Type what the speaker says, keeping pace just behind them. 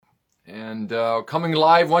and coming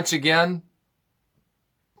live once again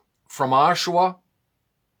from Oshawa,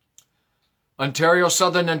 Ontario,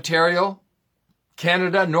 Southern Ontario,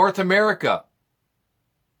 Canada, North America.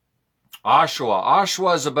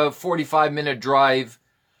 Oshawa is about 45-minute drive.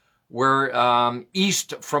 We're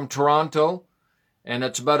east from Toronto, and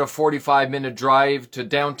it's about a 45-minute drive to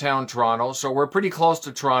downtown Toronto. So we're pretty close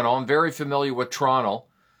to Toronto. I'm very familiar with Toronto.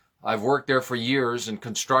 I've worked there for years in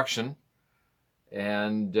construction.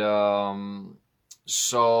 And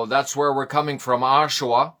so that's where we're coming from,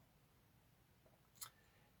 Oshawa.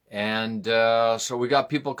 And so we got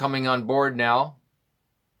people coming on board now.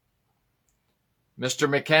 Mr.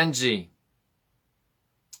 McKenzie.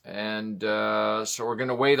 And so we're going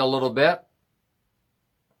to wait a little bit.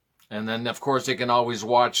 And then, of course, they can always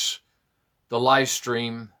watch the live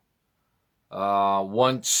stream.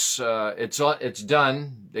 Once it's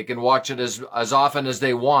done, they can watch it as often as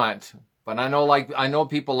they want. But I know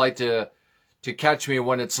people like to catch me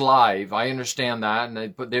when it's live. I understand that, and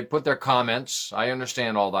they put their comments. I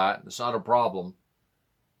understand all that. It's not a problem.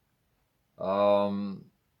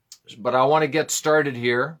 But I want to get started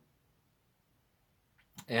here.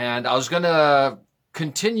 And I was going to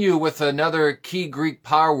continue with another key Greek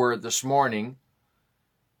power word this morning.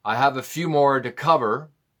 I have a few more to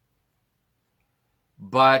cover.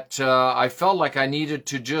 But I felt like I needed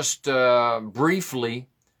to just briefly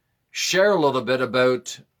share a little bit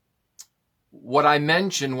about what I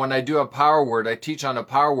mention when I do a power word. I teach on a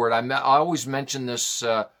power word. I always mention this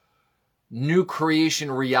new creation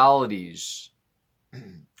realities.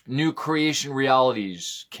 New creation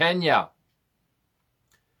realities. Kenya.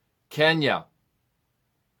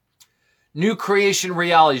 New creation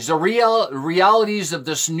realities. The realities of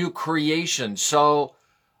this new creation. So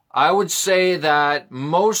I would say that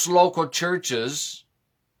most local churches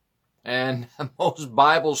and most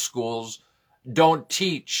Bible schools don't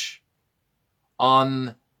teach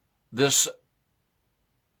on this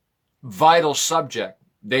vital subject.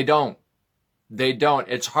 They don't.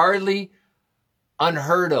 It's hardly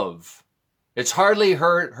unheard of. It's hardly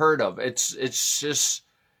heard of. It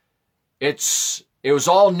was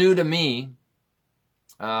all new to me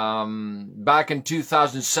back in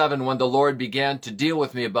 2007 when the Lord began to deal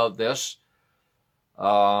with me about this.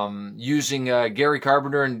 Using Gary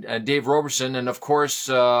Carpenter and Dave Roberson. And of course,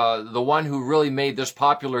 the one who really made this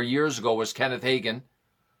popular years ago was Kenneth Hagin.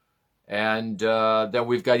 And then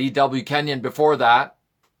we've got E.W. Kenyon before that.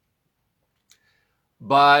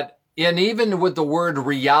 But even with the word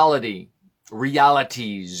realities,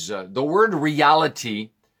 the word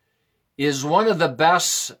reality is one of the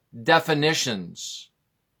best definitions.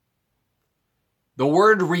 The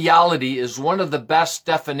word reality is one of the best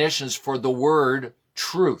definitions for the word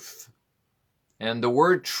truth. And the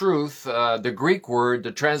word truth, the Greek word,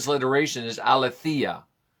 the transliteration is aletheia.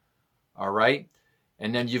 All right?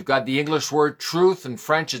 And then you've got the English word truth. In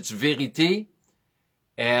French, it's vérité.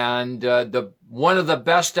 And one of the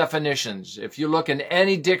best definitions, if you look in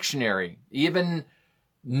any dictionary, even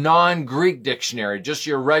non-Greek dictionary, just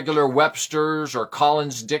your regular Webster's or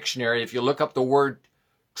Collins dictionary, if you look up the word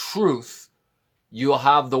truth, you'll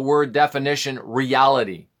have the word definition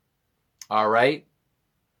reality. All right?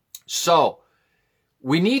 So,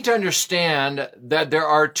 we need to understand that there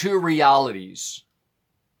are two realities.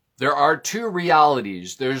 There are two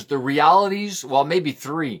realities. There's the realities, well, maybe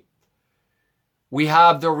three. We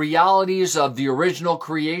have the realities of the original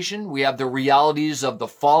creation. We have the realities of the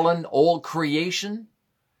fallen old creation.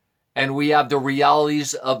 And we have the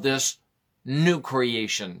realities of this new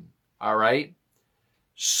creation. All right?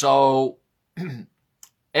 So,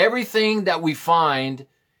 everything that we find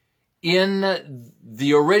in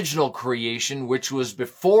the original creation, which was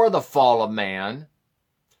before the fall of man,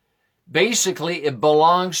 basically it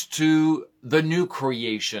belongs to the new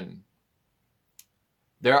creation.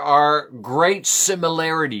 There are great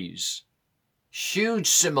similarities, huge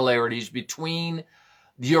similarities between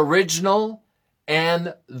the original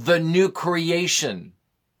and the new creation.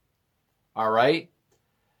 All right?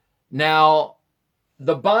 Now,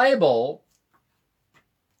 the Bible,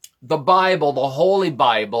 the Holy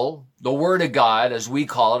Bible, the Word of God, as we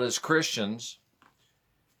call it as Christians,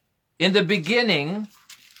 in the beginning,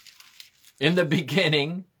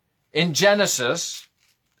 in Genesis,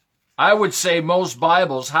 I would say most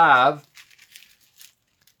Bibles have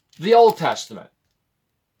the Old Testament.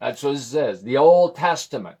 That's what it says, the Old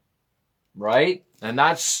Testament, right? And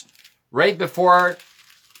that's right before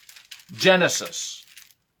Genesis.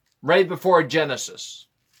 Right before Genesis.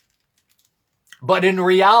 But in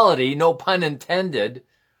reality, no pun intended,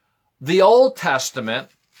 the Old Testament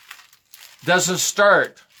doesn't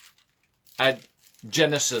start at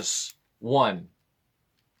Genesis 1.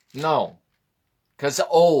 No, because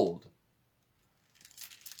old.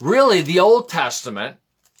 Really, the Old Testament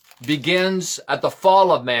begins at the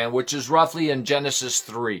fall of man, which is roughly in Genesis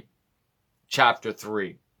 3, chapter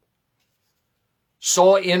 3.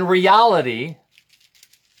 So in reality,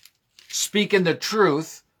 speaking the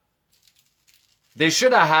truth, they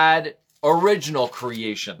should have had original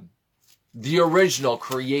creation, the original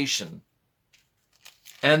creation.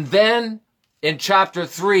 And then in chapter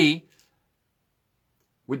 3,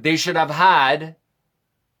 they should have had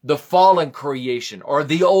the fallen creation or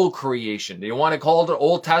the old creation. Do you want to call it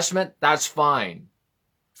Old Testament? That's fine.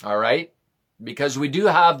 All right? Because we do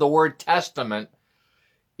have the word testament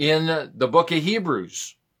in the book of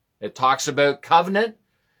Hebrews. It talks about covenant,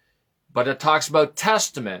 but it talks about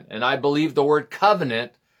testament. And I believe the word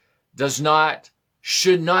covenant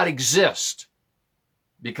should not exist,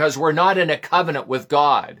 because we're not in a covenant with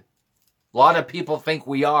God. A lot of people think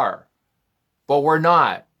we are, but we're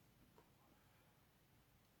not.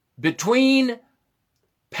 Between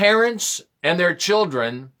parents and their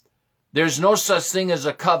children, there's no such thing as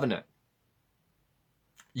a covenant.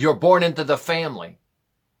 You're born into the family.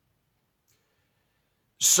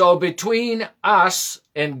 So between us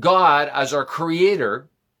and God as our creator,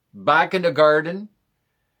 back in the garden,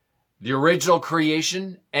 the original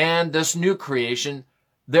creation, and this new creation,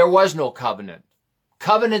 there was no covenant.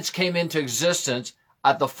 Covenants came into existence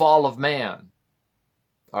at the fall of man.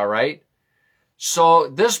 All right? So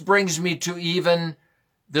this brings me to even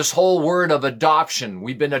this whole word of adoption.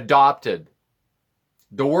 We've been adopted.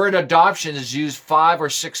 The word adoption is used 5 or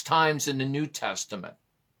 6 times in the New Testament.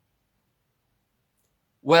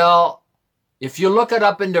 Well, if you look it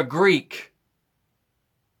up in the Greek,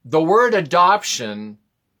 the word adoption,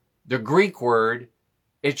 the Greek word,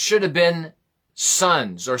 it should have been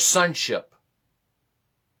sons or sonship.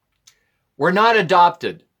 We're not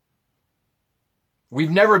adopted.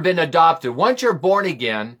 We've never been adopted. Once you're born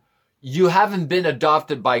again, you haven't been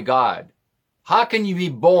adopted by God. How can you be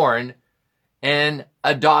born and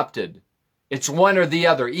adopted? It's one or the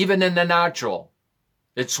other, even in the natural.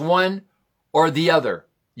 It's one or the other.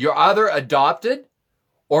 You're either adopted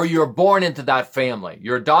or you're born into that family.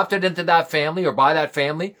 You're adopted into that family or by that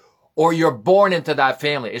family, or you're born into that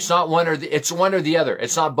family. It's not it's one or the other.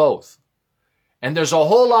 It's not both. And there's a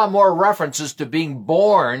whole lot more references to being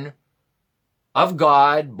born of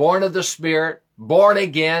God, born of the Spirit, born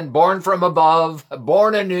again, born from above,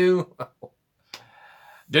 born anew,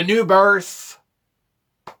 the new birth,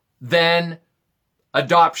 than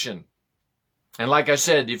adoption. And like I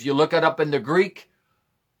said, if you look it up in the Greek,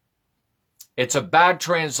 it's a bad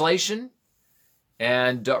translation,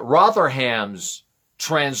 and Rotherham's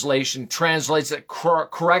translation translates it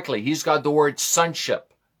correctly. He's got the word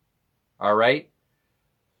sonship. All right?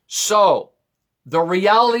 So, the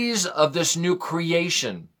realities of this new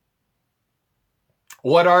creation,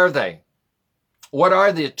 what are they? What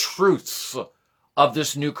are the truths of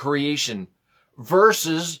this new creation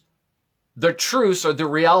versus the truths or the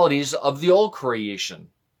realities of the old creation?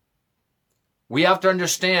 We have to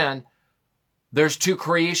understand there's 2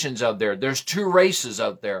 creations out there. There's 2 races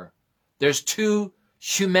out there. There's 2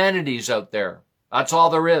 humanities out there. That's all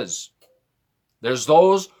there is. There's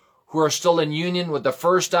those who are still in union with the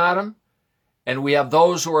first Adam, and we have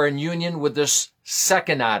those who are in union with this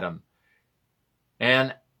second Adam.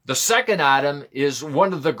 And the second Adam is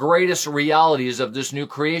one of the greatest realities of this new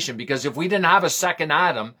creation, because if we didn't have a second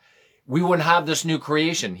Adam, we wouldn't have this new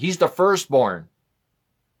creation. He's the firstborn.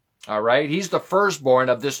 All right? He's the firstborn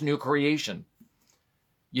of this new creation.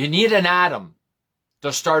 You need an Adam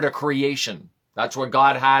to start a creation. That's what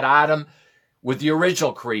God had Adam with the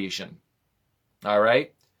original creation. All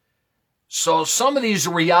right? So some of these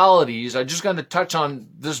realities, I'm just going to touch on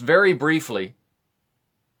this very briefly,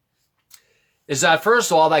 is that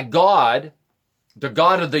first of all, that God, the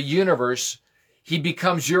God of the universe, he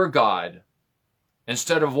becomes your God.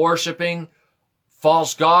 Instead of worshiping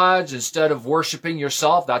false gods, instead of worshiping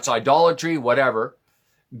yourself, that's idolatry, whatever,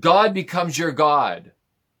 God becomes your God.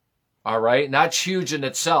 All right? And that's huge in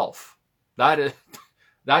itself.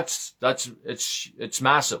 It's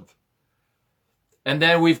massive. And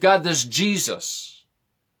then we've got this Jesus.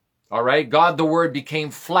 All right? God, the Word,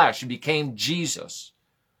 became flesh. He became Jesus.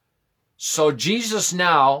 So Jesus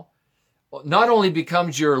now not only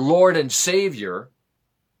becomes your Lord and Savior,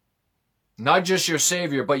 not just your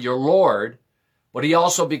Savior, but your Lord, but he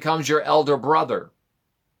also becomes your elder brother.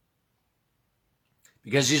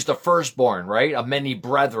 Because he's the firstborn, right, of many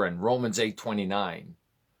brethren, Romans 8:29.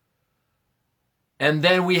 And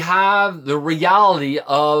then we have the reality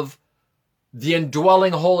of the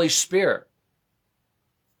indwelling Holy Spirit,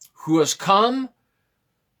 who has come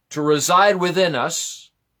to reside within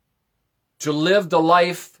us to live the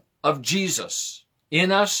life of Jesus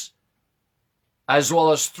in us as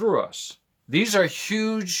well as through us. These are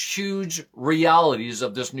huge, huge realities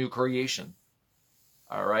of this new creation.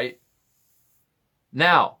 All right?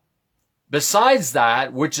 Now, besides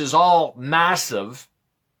that, which is all massive,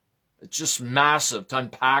 it's just massive to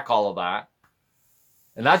unpack all of that.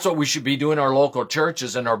 And that's what we should be doing in our local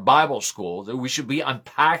churches and our Bible schools. We should be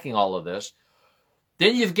unpacking all of this.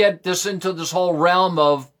 Then you get this into this whole realm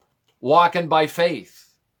of walking by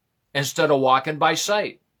faith instead of walking by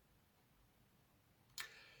sight.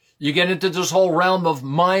 You get into this whole realm of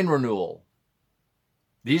mind renewal.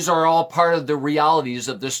 These are all part of the realities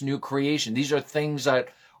of this new creation. These are things that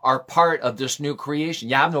are part of this new creation.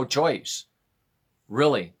 You have no choice,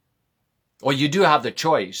 really. Well, you do have the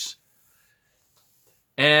choice.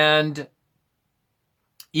 And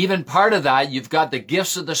even part of that, you've got the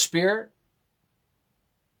gifts of the Spirit,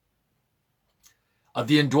 of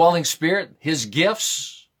the indwelling Spirit, His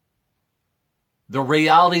gifts, the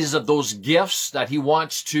realities of those gifts that He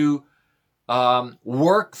wants to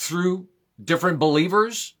work through different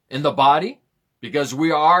believers in the body, because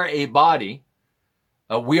we are a body.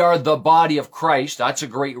 We are the body of Christ. That's a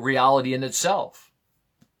great reality in itself.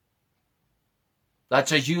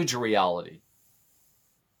 That's a huge reality.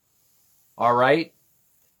 All right?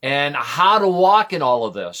 And how to walk in all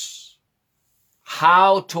of this.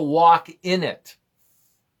 How to walk in it.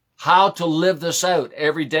 How to live this out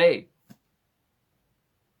every day.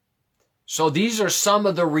 So these are some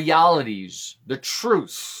of the realities, the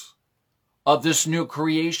truths of this new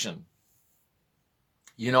creation.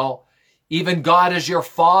 You know, even God is your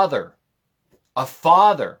father, a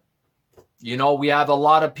father. You know, we have a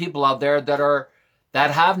lot of people out there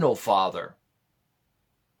that have no father.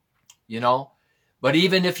 You know, but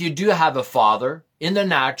even if you do have a father in the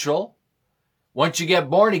natural, once you get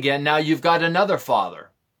born again, now you've got another father.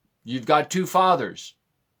 You've got two fathers.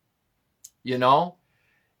 You know,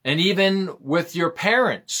 and even with your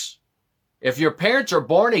parents, if your parents are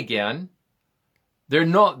born again, they're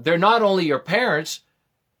not only your parents,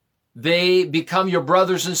 they become your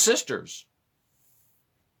brothers and sisters.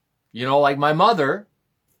 You know, like my mother,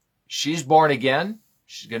 she's born again.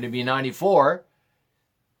 She's going to be 94.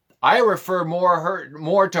 I refer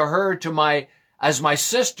more to her as my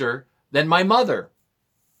sister than my mother,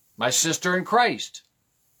 my sister in Christ.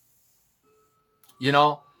 You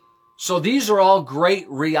know, so these are all great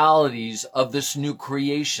realities of this new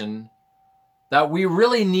creation that we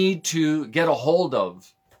really need to get a hold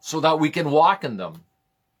of so that we can walk in them.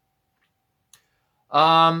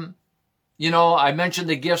 You know, I mentioned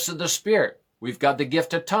the gifts of the Spirit. We've got the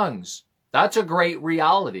gift of tongues. That's a great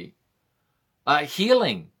reality.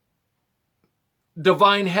 Healing.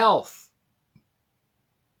 Divine health,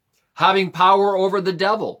 having power over the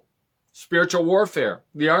devil, spiritual warfare,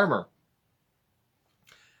 the armor,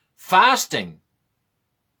 fasting.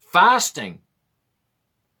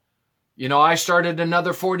 You know, I started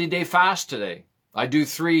another 40-day fast today. I do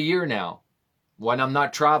 3 a year now when I'm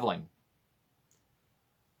not traveling.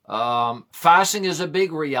 Fasting is a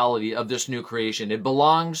big reality of this new creation. It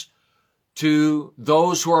belongs to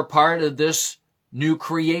those who are part of this new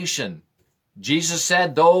creation. Jesus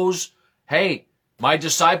said hey, my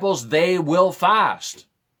disciples, they will fast.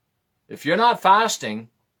 If you're not fasting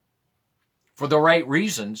for the right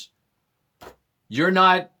reasons, you're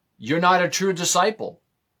not a true disciple.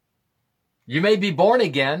 You may be born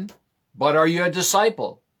again, but are you a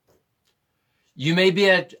disciple? You may be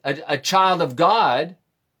a child of God.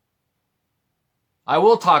 I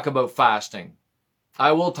will talk about fasting.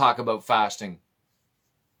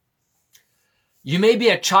 You may be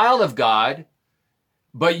a child of God,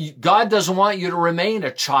 but God doesn't want you to remain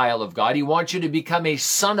a child of God. He wants you to become a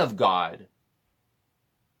son of God.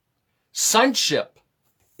 Sonship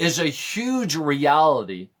is a huge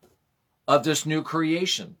reality of this new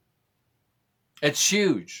creation. It's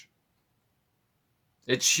huge.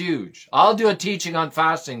 It's huge. I'll do a teaching on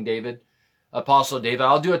fasting, David, Apostle David.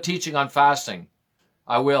 I'll do a teaching on fasting.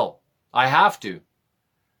 I will. I have to,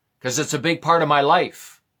 because it's a big part of my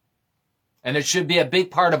life. And it should be a big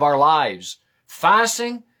part of our lives.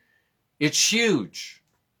 Fasting, it's huge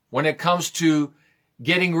when it comes to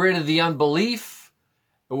getting rid of the unbelief,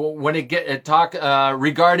 when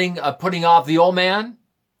regarding putting off the old man,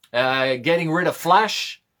 getting rid of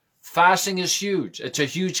flesh. Fasting is huge. It's a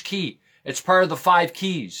huge key. It's part of the 5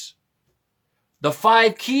 keys. The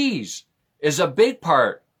 5 keys is a big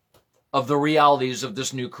part of the realities of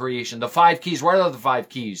this new creation. The 5 keys. What are the 5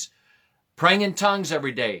 keys? Praying in tongues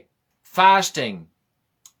every day. Fasting,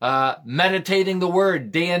 meditating the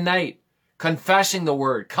word day and night, confessing the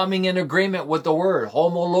word, coming in agreement with the word,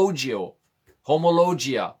 homologia.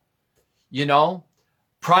 You know,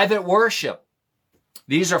 private worship.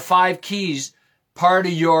 These are 5 keys, part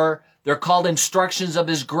of they're called instructions of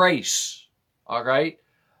His grace. All right.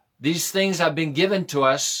 These things have been given to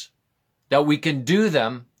us that we can do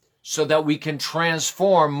them so that we can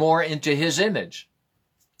transform more into His image.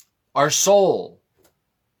 Our soul,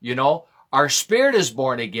 you know, our spirit is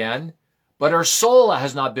born again, but our soul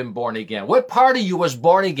has not been born again. What part of you was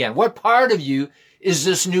born again? What part of you is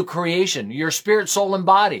this new creation? Your spirit, soul, and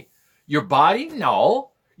body. Your body?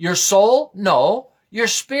 No. Your soul? No. Your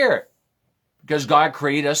spirit. Because God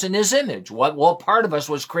created us in His image. What part of us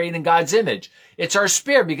was created in God's image? It's our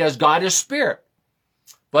spirit, because God is spirit.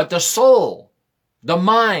 But the soul, the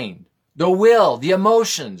mind, the will, the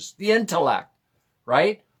emotions, the intellect,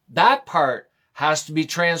 right? That part has to be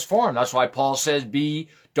transformed. That's why Paul says,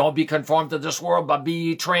 don't be conformed to this world, but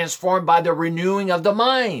be transformed by the renewing of the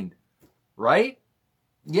mind, right?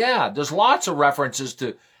 Yeah, there's lots of references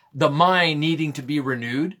to the mind needing to be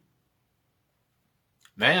renewed.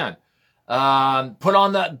 Man, put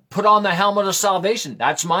on the helmet of salvation.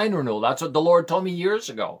 That's mind renewal. That's what the Lord told me years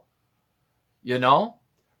ago. You know,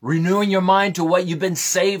 renewing your mind to what you've been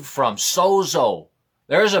saved from. Sozo.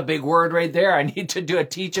 There's a big word right there. I need to do a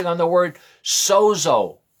teaching on the word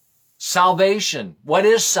sozo. Salvation. What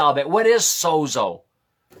is salvation? What is sozo?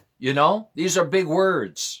 You know, these are big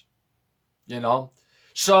words. You know,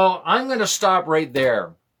 so I'm going to stop right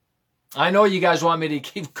there. I know you guys want me to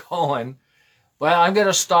keep going, but I'm going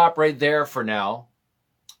to stop right there for now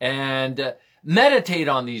and meditate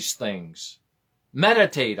on these things.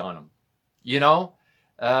 Meditate on them. You know,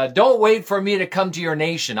 don't wait for me to come to your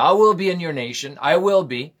nation. I will be in your nation. I will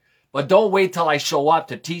be. But don't wait till I show up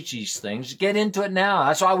to teach these things. Get into it now.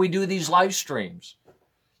 That's why we do these live streams,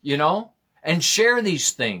 you know, and share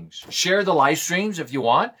these things. Share the live streams if you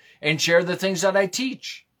want, and share the things that I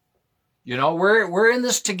teach. You know, we're in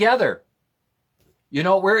this together. You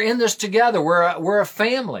know, we're in this together. We're a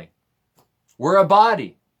family. We're a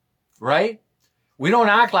body, right? We don't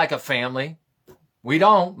act like a family. We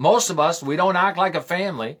don't. Most of us, we don't act like a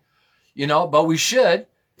family, you know, but we should,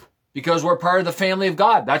 because we're part of the family of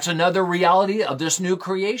God. That's another reality of this new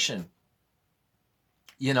creation,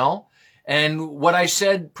 you know. And what I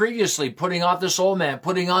said previously, putting off this old man,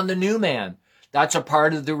 putting on the new man, that's a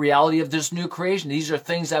part of the reality of this new creation. These are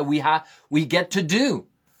things that we get to do.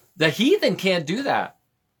 The heathen can't do that.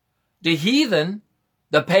 The heathen,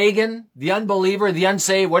 the pagan, the unbeliever, the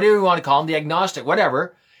unsaved, whatever you want to call him, the agnostic,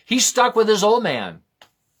 whatever, he's stuck with his old man.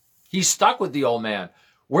 He's stuck with the old man.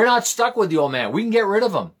 We're not stuck with the old man. We can get rid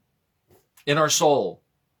of him in our soul.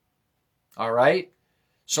 All right?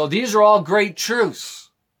 So these are all great truths.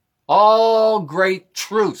 All great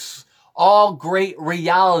truths. All great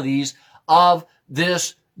realities of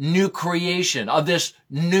this new creation, of this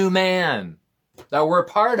new man that we're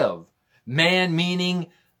part of. Man meaning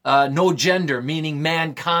no gender, meaning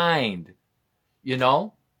mankind. You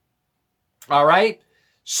know? All right?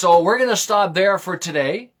 So we're going to stop there for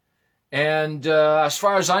today. And as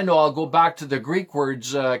far as I know, I'll go back to the Greek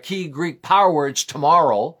words, key Greek power words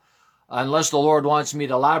tomorrow, unless the Lord wants me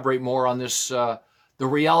to elaborate more on this, the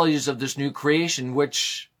realities of this new creation,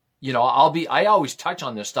 which, you know, I always touch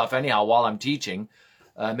on this stuff anyhow while I'm teaching.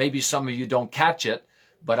 Maybe some of you don't catch it,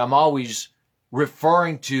 but I'm always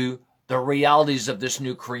referring to the realities of this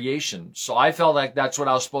new creation. So I felt like that's what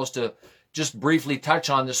I was supposed to just briefly touch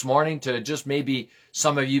on this morning, to just maybe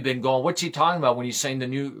some of you been going, what's he talking about when he's saying the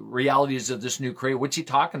new realities of this new creation? What's he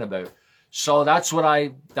talking about? So that's what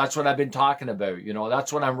I've been talking about. You know,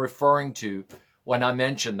 that's what I'm referring to when I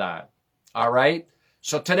mention that. All right.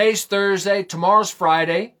 So today's Thursday, tomorrow's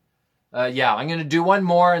Friday. I'm going to do one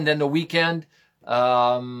more, and then the weekend,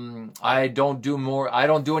 I don't do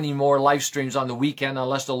any more live streams on the weekend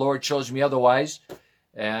unless the Lord shows me otherwise.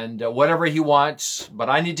 And whatever he wants, but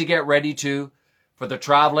I need to get ready for the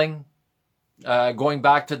traveling, going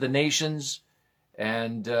back to the nations.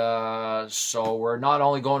 And so we're not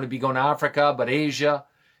only going to be going to Africa, but Asia,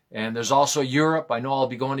 and there's also Europe. I know I'll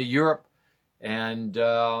be going to Europe, and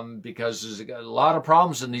because there's a lot of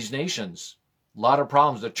problems in these nations, a lot of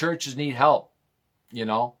problems. The churches need help, you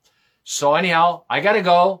know. So anyhow, I got to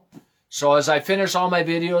go. So as I finish all my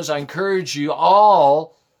videos, I encourage you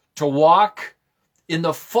all to walk in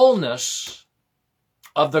the fullness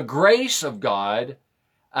of the grace of God,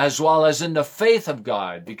 as well as in the faith of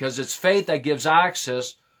God, because it's faith that gives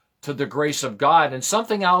access to the grace of God. And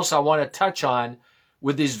something else I want to touch on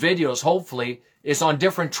with these videos, hopefully, is on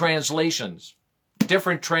different translations.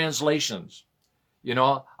 Different translations. You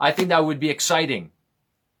know, I think that would be exciting.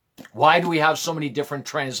 Why do we have so many different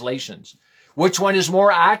translations? Which one is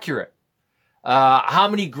more accurate? How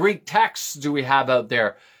many Greek texts do we have out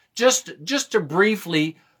there? Just to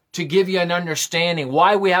briefly to give you an understanding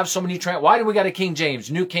why we have so many, why do we got a King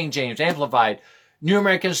James, New King James, Amplified, New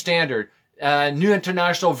American Standard, New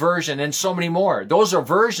International Version, and so many more. Those are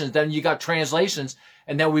versions. Then you got translations,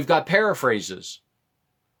 and then we've got paraphrases.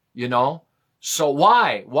 You know, so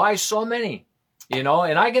why so many? You know,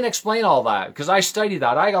 and I can explain all that because I studied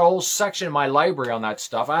that. I got a whole section in my library on that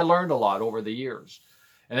stuff. I learned a lot over the years,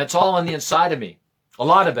 and it's all on the inside of me. A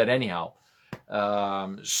lot of it, anyhow.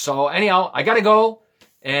 So anyhow, I got to go.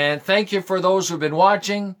 And thank you for those who've been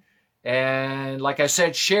watching. And like I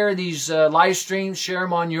said, share these live streams, share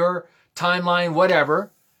them on your timeline,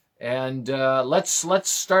 whatever. And let's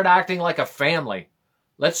start acting like a family.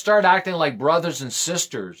 Let's start acting like brothers and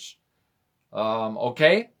sisters.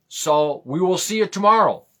 Okay? So we will see you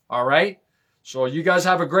tomorrow. All right? So you guys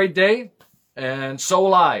have a great day. And so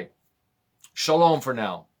will I. Shalom for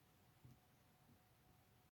now.